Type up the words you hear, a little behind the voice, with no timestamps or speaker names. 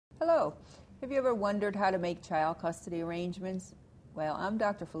Hello. Have you ever wondered how to make child custody arrangements? Well, I'm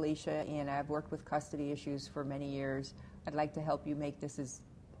Dr. Felicia, and I've worked with custody issues for many years. I'd like to help you make this as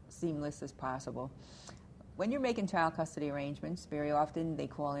seamless as possible. When you're making child custody arrangements, very often they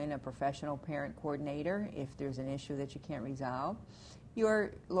call in a professional parent coordinator if there's an issue that you can't resolve.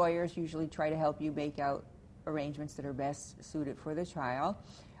 Your lawyers usually try to help you make out arrangements that are best suited for the child.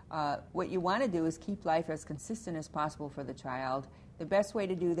 What you want to do is keep life as consistent as possible for the child. The best way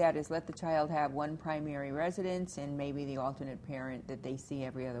to do that is let the child have one primary residence and maybe the alternate parent that they see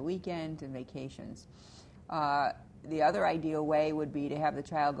every other weekend and vacations. The other ideal way would be to have the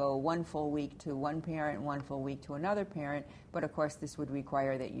child go one full week to one parent and one full week to another parent, but of course this would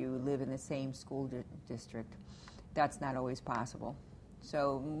require that you live in the same school district. That's not always possible.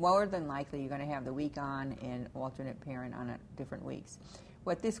 So more than likely you're going to have the week on and alternate parent on different weeks.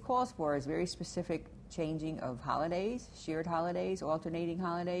 What this calls for is very specific changing of holidays, shared holidays, alternating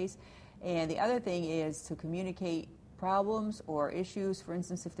holidays. And the other thing is to communicate problems or issues. For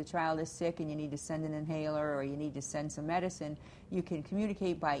instance, if the child is sick and you need to send an inhaler or you need to send some medicine, you can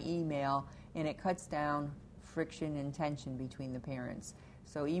communicate by email, and it cuts down friction and tension between the parents.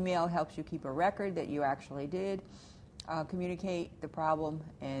 So email helps you keep a record that you actually did communicate the problem,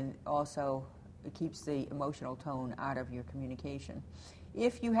 and also it keeps the emotional tone out of your communication.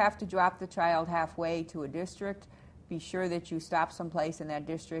 If you have to drop the child halfway to a district, be sure that you stop someplace in that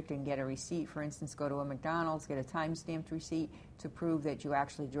district and get a receipt. For instance, go to a McDonald's, get a time-stamped receipt to prove that you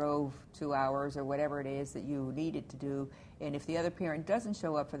actually drove 2 hours or whatever it is that you needed to do. And if the other parent doesn't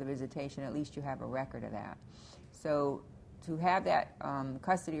show up for the visitation, at least you have a record of that. So to have that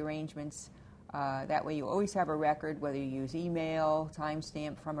custody arrangements, that way you always have a record, whether you use email,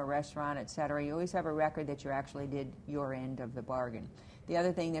 time-stamp from a restaurant, etc. You always have a record that you actually did your end of the bargain. The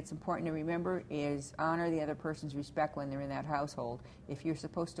other thing that's important to remember is honor the other person's respect when they're in that household. If you're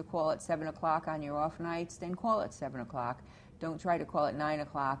supposed to call at 7 o'clock on your off nights, then call at 7 o'clock. Don't try to call at 9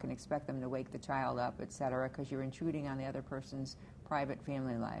 o'clock and expect them to wake the child up, etc., because you're intruding on the other person's private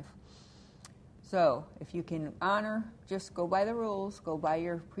family life. So if you can honor, just go by the rules, go by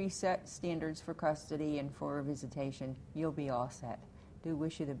your preset standards for custody and for visitation, you'll be all set. Do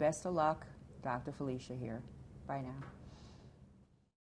wish you the best of luck. Dr. Felicia here. Bye now.